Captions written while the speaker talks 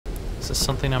this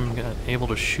something I'm able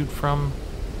to shoot from?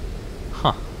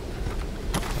 Huh.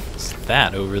 What's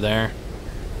that over there?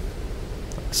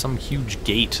 Like some huge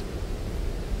gate.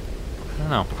 I don't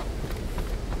know.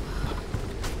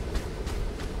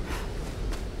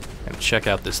 Gotta check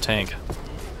out this tank.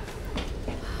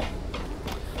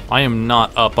 I am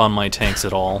not up on my tanks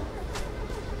at all.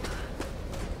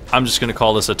 I'm just gonna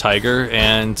call this a tiger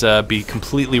and be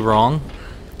completely wrong.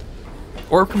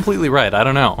 Or completely right, I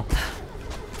don't know.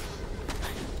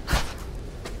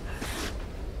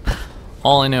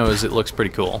 All I know is it looks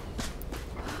pretty cool.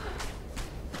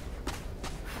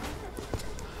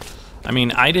 I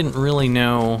mean, I didn't really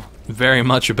know very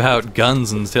much about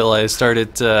guns until I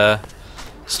started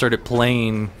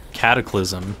playing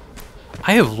Cataclysm.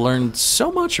 I have learned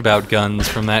so much about guns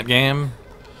from that game,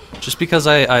 just because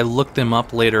I looked them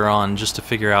up later on just to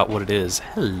figure out what it is.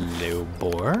 Hello,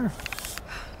 boar.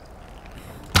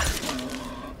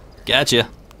 Gotcha.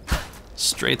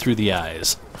 Straight through the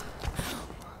eyes.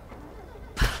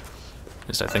 At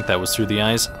least I think that was through the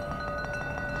eyes.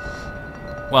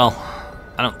 Well,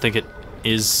 I don't think it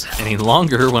is any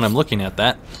longer when I'm looking at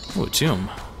that. Ooh, a tomb.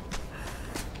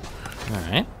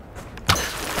 Alright.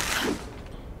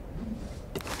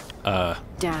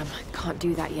 Damn, can't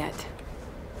do that yet.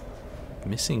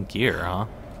 Missing gear, huh?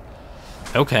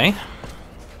 Okay.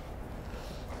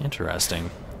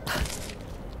 Interesting.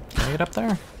 Can I get up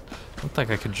there? Looked like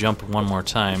I could jump one more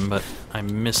time, but I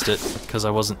missed it because I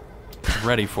wasn't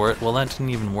ready for it. Well, that didn't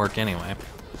even work anyway.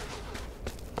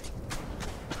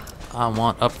 I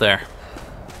want up there.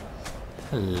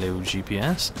 Hello,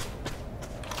 GPS.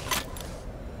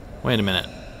 Wait a minute.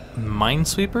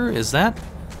 Minesweeper? Is that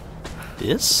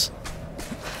this?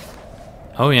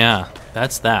 Oh yeah,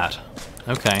 that's that.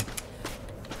 Okay.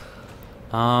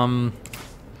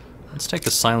 Let's take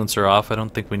the silencer off. I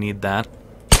don't think we need that.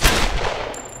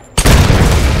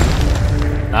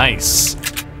 Nice.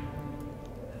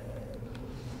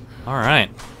 Alright.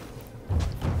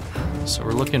 So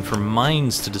we're looking for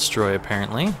mines to destroy,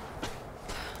 apparently.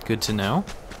 Good to know.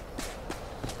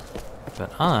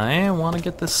 But I want to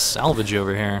get this salvage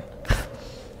over here.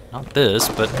 Not this,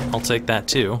 but I'll take that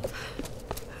too.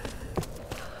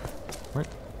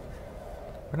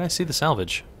 Where did I see the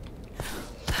salvage?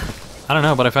 I don't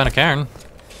know, but I found a cairn.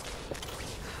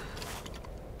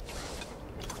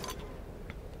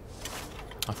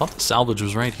 I thought the salvage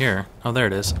was right here. Oh, there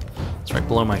it is. It's right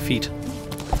below my feet.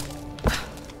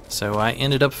 So I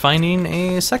ended up finding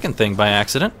a second thing by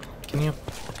accident. Can you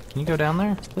go down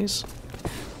there, please?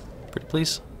 Pretty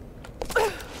please?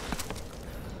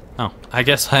 Oh, I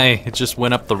guess I just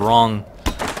went up the wrong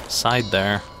side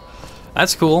there.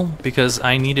 That's cool, because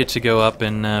I needed to go up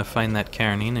and find that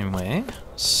cairn anyway.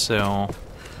 So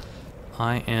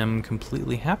I am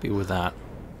completely happy with that.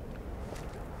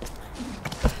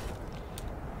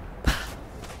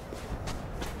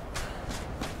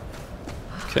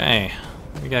 Okay,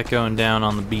 what we got going down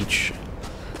on the beach?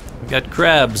 We got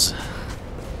crabs.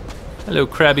 Hello,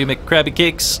 Krabby McCrabby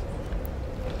Cakes.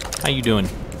 How you doing?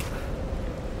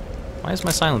 Why is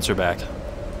my silencer back?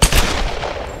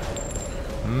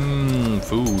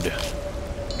 Food. I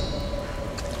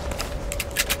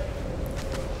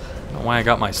don't know why I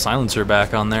got my silencer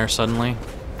back on there suddenly.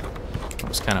 It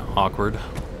was kind of awkward.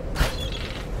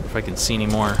 If I can see any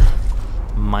more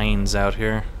mines out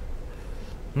here.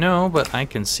 No, but I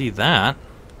can see that.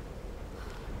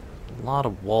 A lot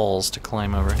of walls to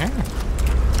climb over here.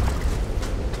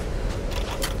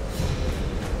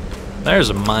 There's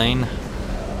a mine. I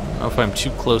don't know if I'm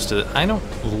too close to it. I don't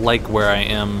like where I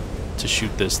am to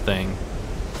shoot this thing.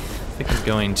 I think I'm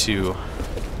going to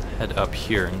head up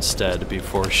here instead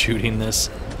before shooting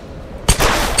this. I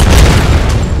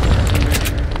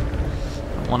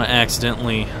don't want to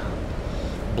accidentally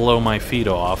blow my feet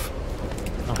off.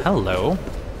 Oh, hello.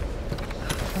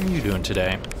 How are you doing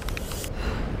today?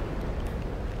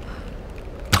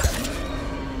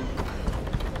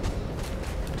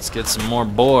 Let's get some more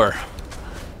boar.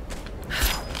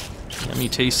 Yummy,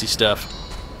 tasty stuff.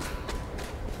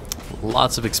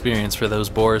 Lots of experience for those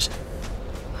boars.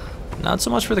 Not so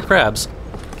much for the crabs.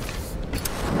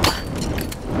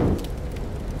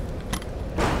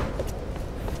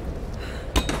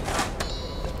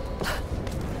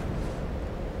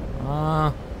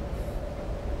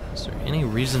 Is there any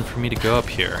reason for me to go up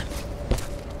here?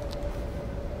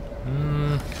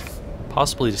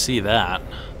 Possibly to see that.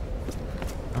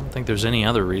 I don't think there's any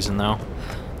other reason, though.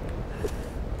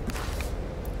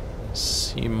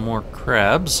 See more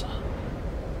crabs.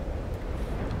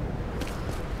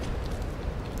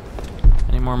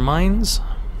 Any more mines?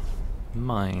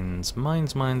 Mines.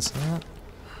 That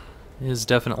is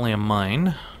definitely a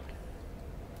mine.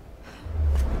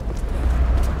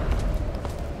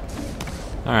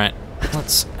 Alright,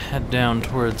 let's head down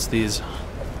towards these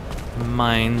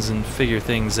mines and figure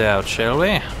things out, shall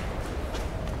we?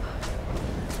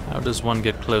 How does one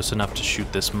get close enough to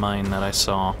shoot this mine that I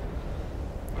saw?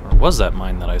 Or was that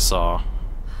mine that I saw?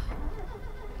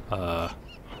 Oh,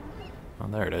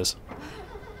 there it is.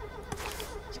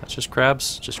 Is that just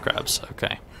crabs? Just crabs,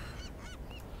 okay.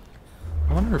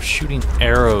 I wonder if shooting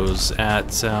arrows at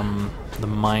the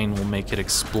mine will make it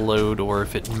explode, or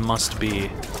if it must be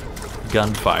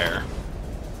gunfire.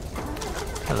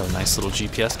 Hello, nice little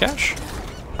GPS cache.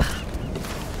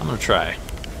 I'm gonna try.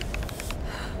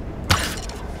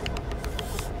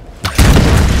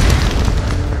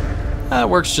 That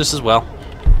works just as well.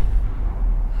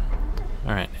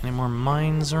 Alright, any more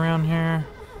mines around here?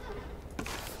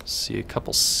 See a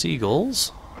couple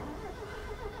seagulls.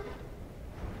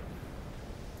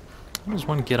 How does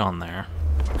one get on there?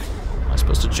 Am I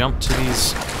supposed to jump to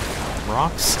these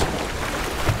rocks?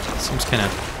 Seems kind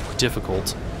of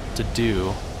difficult to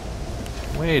do.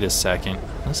 Wait a second.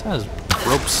 This has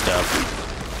rope stuff.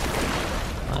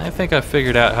 I think I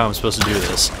figured out how I'm supposed to do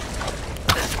this.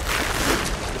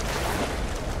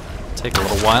 Take a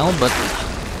little while, but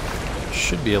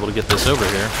should be able to get this over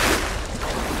here.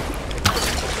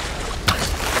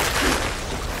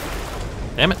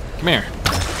 Damn it, come here.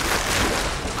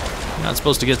 You're not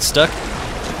supposed to get stuck.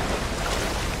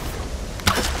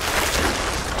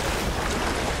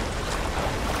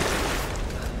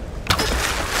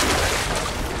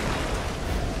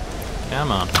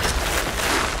 Come on.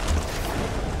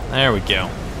 There we go.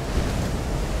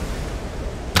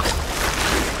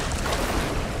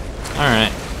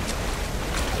 Alright.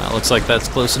 That looks like that's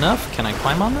close enough. Can I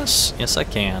climb on this? Yes, I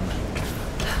can.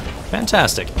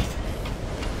 Fantastic.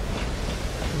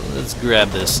 Let's grab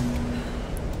this.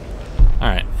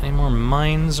 Alright, any more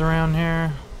mines around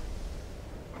here?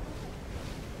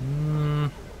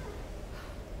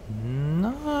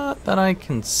 Not that I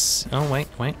can see. Oh, wait.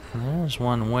 There's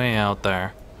one way out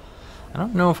there. I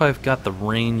don't know if I've got the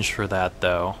range for that,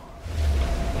 though.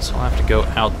 So I'll have to go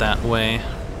out that way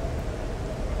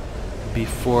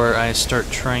before I start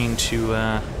trying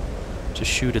to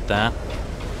shoot at that.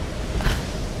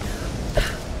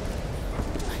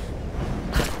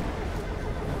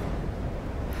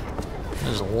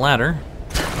 There's a ladder.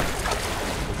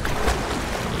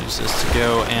 I'll use this to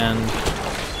go and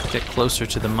get closer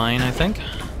to the mine, I think.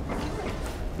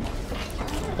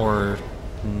 Or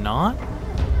not?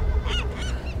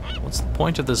 What's the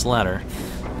point of this ladder?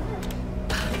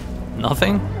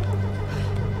 Nothing?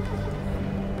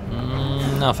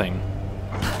 Nothing.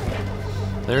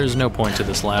 There's no point to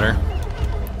this ladder.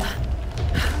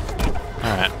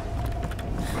 Alright.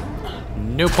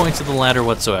 No point to the ladder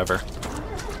whatsoever.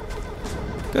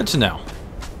 Good to know.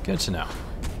 Good to know.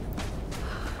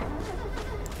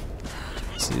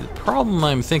 See, the problem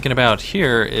I'm thinking about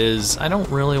here is I don't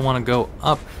really want to go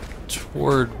up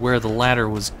toward where the ladder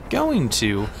was going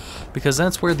to, because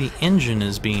that's where the engine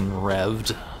is being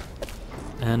revved.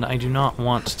 And I do not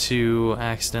want to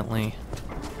accidentally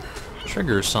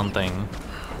trigger something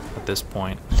at this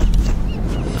point.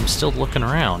 I'm still looking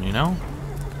around, you know?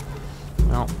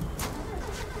 Well,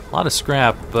 a lot of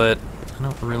scrap, but I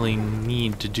don't really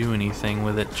need to do anything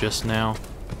with it just now.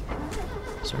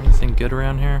 Is there anything good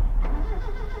around here?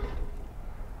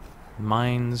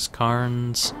 Mines,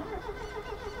 cairns,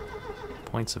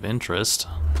 points of interest.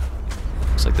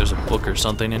 Looks like there's a book or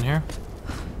something in here.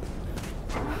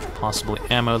 Possibly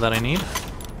ammo that I need.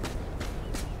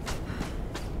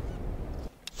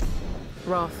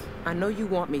 Roth, I know you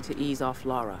want me to ease off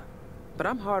Lara, but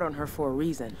I'm hard on her for a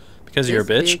reason. Because you're a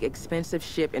bitch? This big, expensive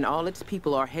ship and all its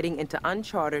people are heading into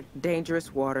uncharted,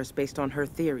 dangerous waters based on her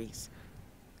theories.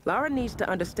 Lara needs to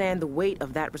understand the weight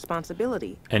of that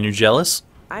responsibility. And you're jealous?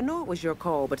 I know it was your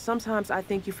call, but sometimes I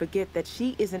think you forget that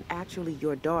she isn't actually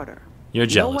your daughter. You're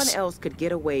jealous. No one else could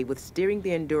get away with steering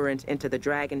the Endurance into the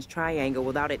Dragon's Triangle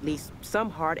without at least some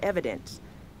hard evidence.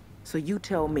 So you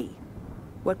tell me,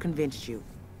 what convinced you?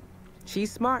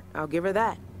 She's smart, I'll give her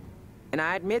that. And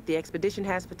I admit the expedition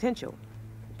has potential.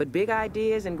 But big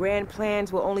ideas and grand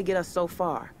plans will only get us so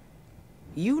far.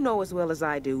 You know as well as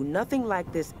I do, nothing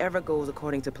like this ever goes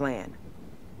according to plan.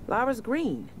 Lara's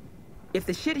green. If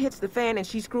the shit hits the fan and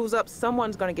she screws up,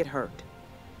 someone's gonna get hurt.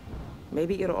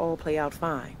 Maybe it'll all play out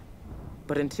fine.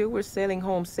 But until we're sailing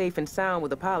home safe and sound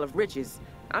with a pile of riches,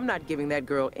 I'm not giving that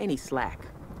girl any slack.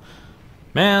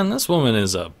 Man, this woman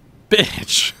is a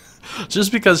bitch.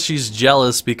 Just because she's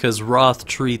jealous because Roth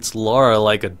treats Lara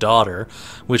like a daughter,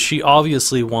 which she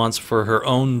obviously wants for her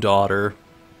own daughter,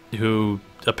 who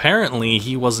apparently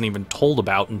he wasn't even told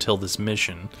about until this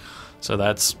mission. So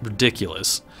that's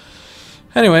ridiculous.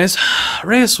 Anyways,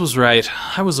 Reyes was right.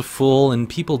 I was a fool and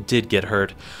people did get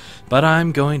hurt. But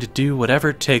I'm going to do whatever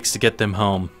it takes to get them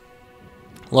home.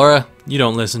 Laura, you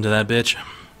don't listen to that bitch.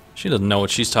 She doesn't know what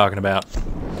she's talking about.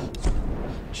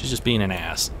 She's just being an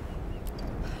ass.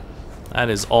 That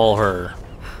is all her.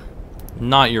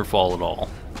 Not your fault at all.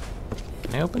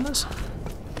 Can I open this?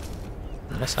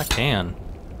 Yes, I can.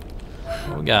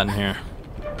 What we got in here?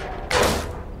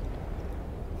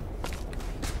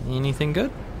 Anything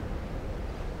good?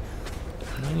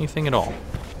 Anything at all?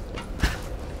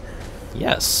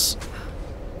 Yes.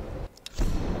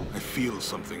 I feel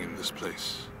something in this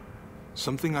place.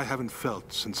 Something I haven't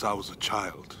felt since I was a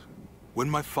child. When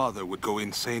my father would go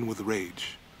insane with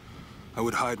rage, I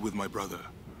would hide with my brother,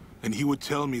 and he would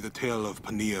tell me the tale of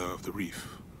Pania of the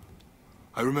Reef.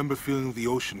 I remember feeling the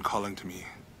ocean calling to me.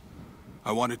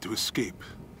 I wanted to escape,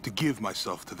 to give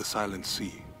myself to the silent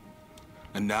sea.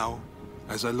 And now,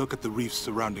 as I look at the reefs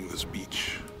surrounding this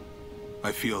beach,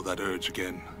 I feel that urge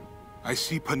again. I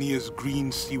see Pania's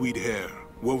green seaweed hair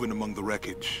woven among the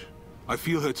wreckage. I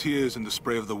feel her tears in the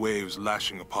spray of the waves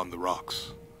lashing upon the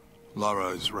rocks. Lara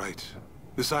is right.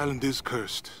 This island is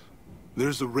cursed.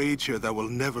 There's a rage here that will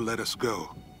never let us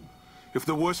go. If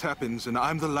the worst happens and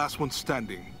I'm the last one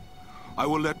standing, I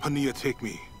will let Pania take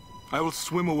me. I will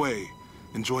swim away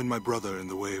and join my brother in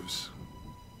the waves.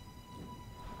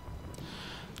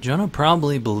 Jonah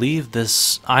probably believed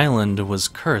this island was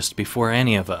cursed before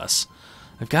any of us.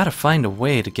 I've got to find a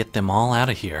way to get them all out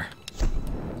of here.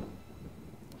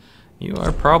 You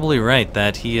are probably right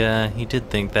that he did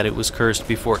think that it was cursed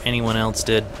before anyone else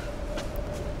did.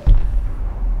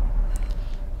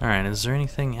 Alright, is there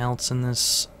anything else in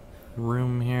this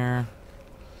room here?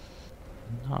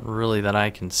 Not really that I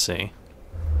can see.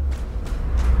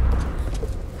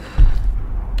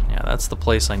 Yeah, that's the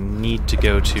place I need to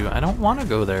go to. I don't want to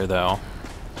go there, though.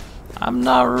 I'm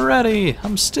not ready.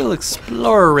 I'm still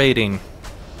explorating.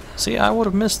 See, I would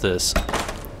have missed this.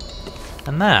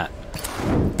 And that.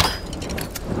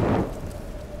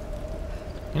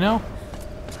 You know?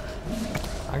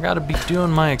 I gotta be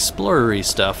doing my explorery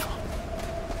stuff.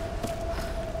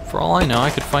 For all I know, I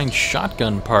could find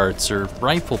shotgun parts or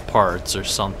rifle parts or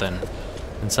something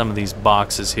in some of these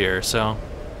boxes here, so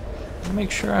I'm gonna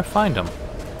make sure I find them.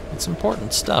 It's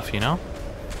important stuff, you know?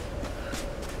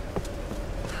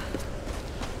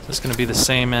 Is this gonna be the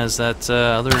same as that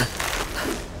other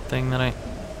thing that I...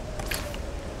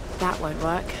 That won't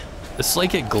work. It's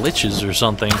like it glitches or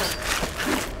something.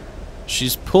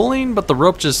 She's pulling, but the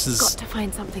rope just is Got to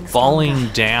find something falling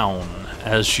stronger. down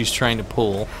as she's trying to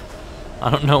pull. I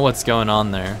don't know what's going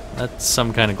on there. That's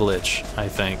some kind of glitch, I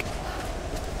think.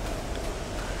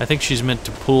 I think she's meant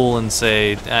to pull and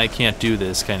say, I can't do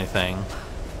this kind of thing.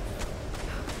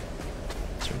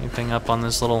 Is there anything up on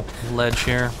this little ledge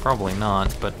here? Probably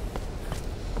not, but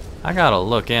I gotta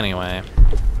look anyway.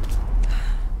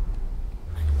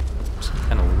 Some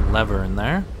kind of lever in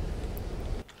there.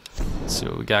 Let's see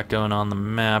what we got going on the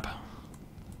map.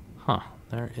 Huh,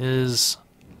 there is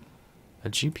a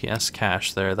GPS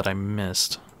cache there that I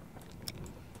missed.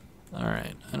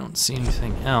 Alright, I don't see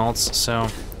anything else, so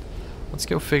let's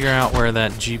go figure out where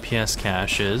that GPS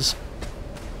cache is.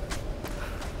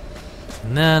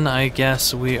 And then I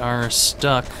guess we are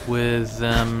stuck with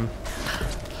No,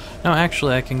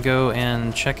 actually I can go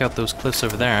and check out those cliffs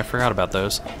over there. I forgot about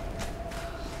those.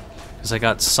 Because I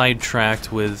got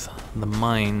sidetracked with the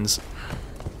mines.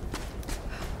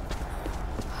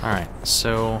 Alright,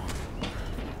 so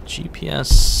GPS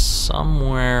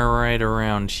somewhere right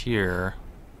around here.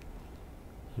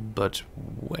 But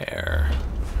where?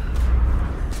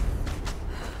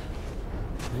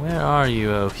 Where are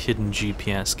you, oh hidden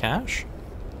GPS cache?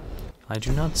 I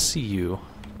do not see you.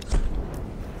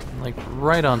 I'm like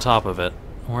right on top of it,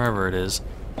 wherever it is.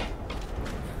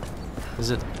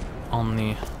 Is it on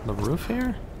the roof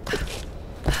here?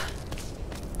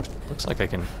 Looks like I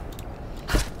can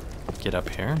get up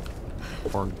here.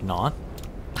 Or not.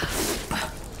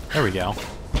 There we go.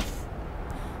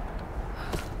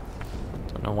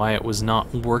 Don't know why it was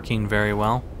not working very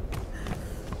well.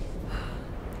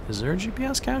 Is there a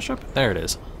GPS cache up? There it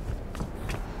is.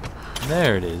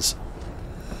 There it is.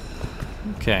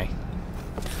 Okay.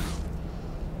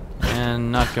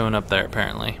 And not going up there,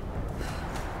 apparently.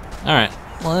 Alright,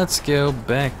 let's go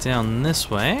back down this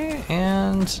way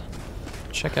and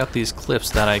check out these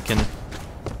cliffs that I can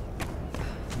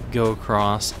go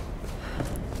across.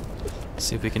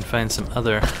 See if we can find some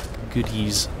other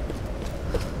goodies.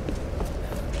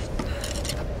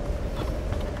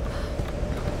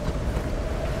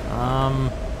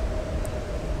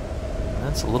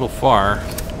 That's a little far.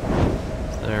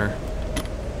 Is there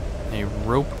a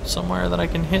rope somewhere that I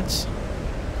can hit?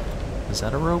 Is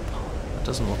that a rope? That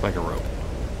doesn't look like a rope.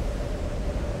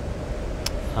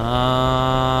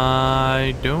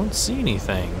 I don't see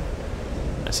anything.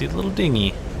 I see a little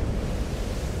dinghy.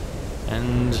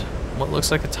 And what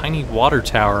looks like a tiny water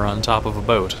tower on top of a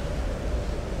boat.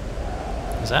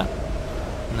 Is that?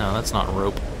 No, that's not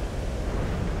rope.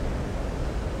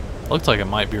 Looked like it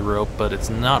might be rope, but it's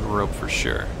not rope for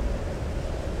sure.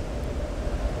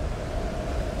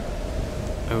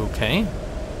 Okay.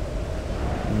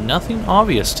 Nothing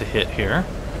obvious to hit here.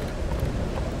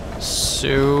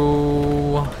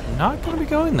 So, not going to be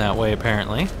going that way,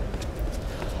 apparently.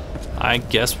 I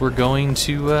guess we're going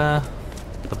to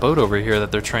the boat over here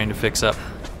that they're trying to fix up.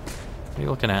 What are you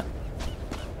looking at?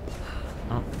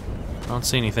 Oh, I don't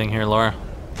see anything here, Laura.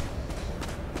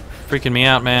 Freaking me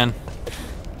out, man.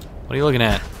 What are you looking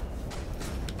at?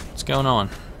 What's going on?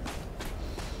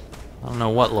 I don't know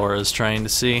what Laura is trying to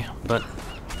see, but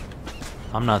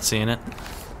I'm not seeing it.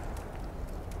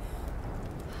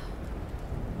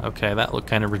 Okay, that looked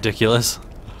kind of ridiculous.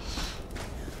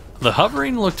 The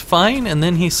hovering looked fine, and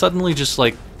then he suddenly just,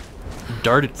 like,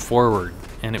 darted forward,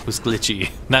 and it was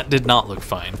glitchy. That did not look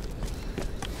fine.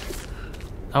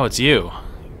 Oh, it's you.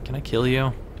 Can I kill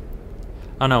you?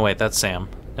 Oh, no, wait, that's Sam.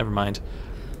 Never mind.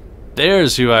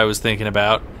 There's who I was thinking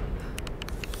about.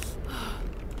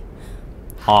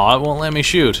 Aw, it won't let me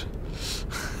shoot.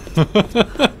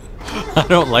 I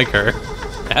don't like her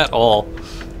at all.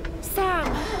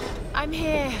 Sam, I'm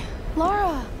here.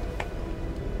 Laura.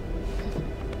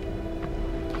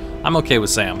 I'm okay with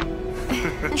Sam.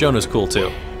 Jonah's cool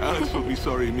too. Alex will be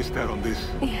sorry he missed out on this.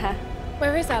 Yeah.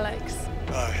 Where is Alex?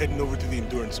 Heading over to the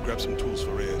Endurance, grab some tools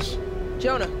for Reyes.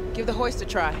 Jonah, give the hoist a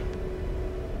try.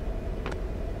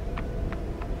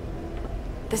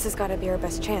 This has got to be our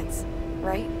best chance,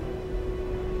 right?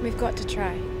 We've got to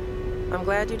try. I'm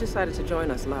glad you decided to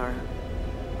join us, Lara.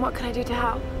 What can I do to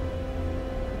help?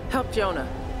 Help Jonah.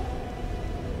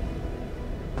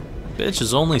 Bitch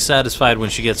is only satisfied when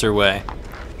she gets her way.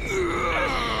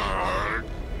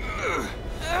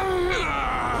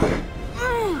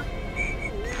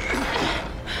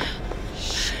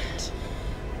 Shit.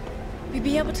 We'd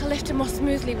be able to lift him more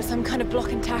smoothly with some kind of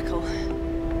block and tackle.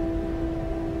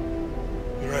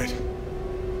 You're right.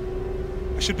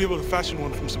 I should be able to fashion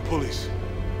one from some pulleys.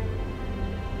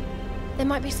 There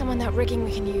might be some on that rigging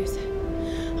we can use.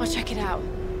 I'll check it out.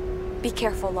 Be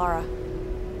careful, Lara.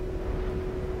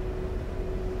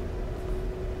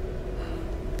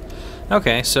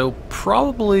 Okay, so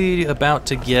probably about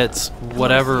to get See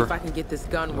whatever. if I can get this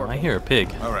gun Oh, working. I hear a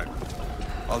pig. All right.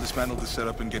 I'll dismantle the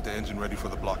setup and get the engine ready for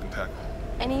the block and tackle.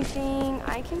 Anything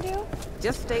I can do?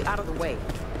 Just stay out of the way.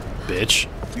 Bitch.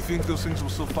 You think those things will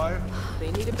still fire?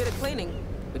 They need a bit of cleaning,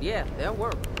 but yeah, they'll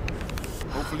work.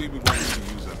 Hopefully we won't need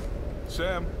to use them.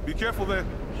 Sam, be careful there.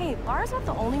 Hey, Lara's not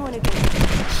the only one who can.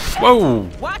 Whoa!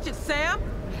 Watch it, Sam!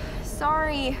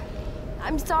 Sorry.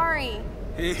 I'm sorry.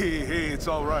 Hey, it's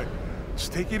all right.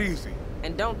 Just take it easy.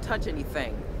 And don't touch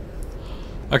anything.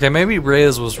 Okay, maybe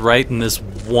Reyes was right in this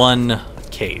one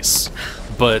case,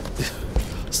 but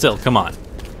still, come on.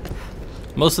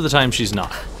 Most of the time she's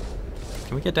not.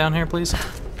 Can we get down here, please?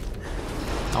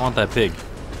 I want that pig.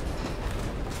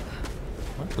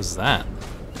 What was that?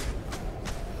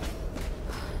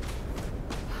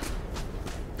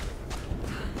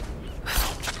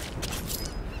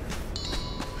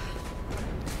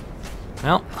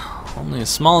 Well, only a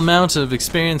small amount of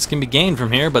experience can be gained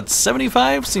from here, but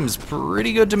 75 seems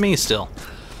pretty good to me still.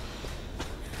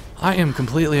 I am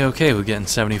completely okay with getting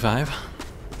 75.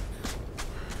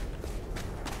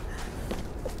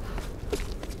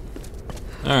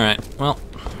 Alright, well,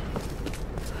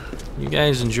 you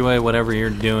guys enjoy whatever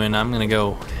you're doing. I'm gonna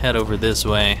go head over this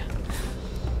way,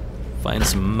 find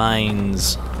some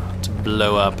mines to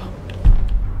blow up.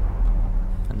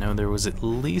 I know there was at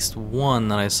least one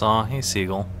that I saw. Hey,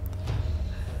 Seagull.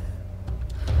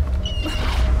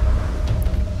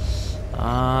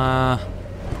 Well,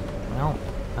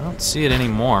 I don't see it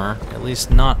anymore, at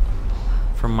least not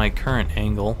from my current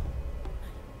angle.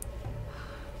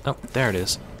 Oh, there it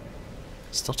is.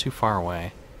 Still too far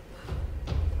away.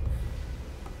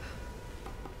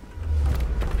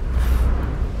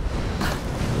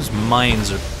 Those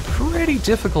mines are pretty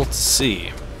difficult to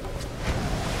see.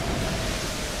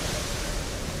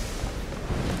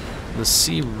 The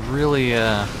sea really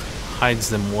hides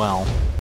them well.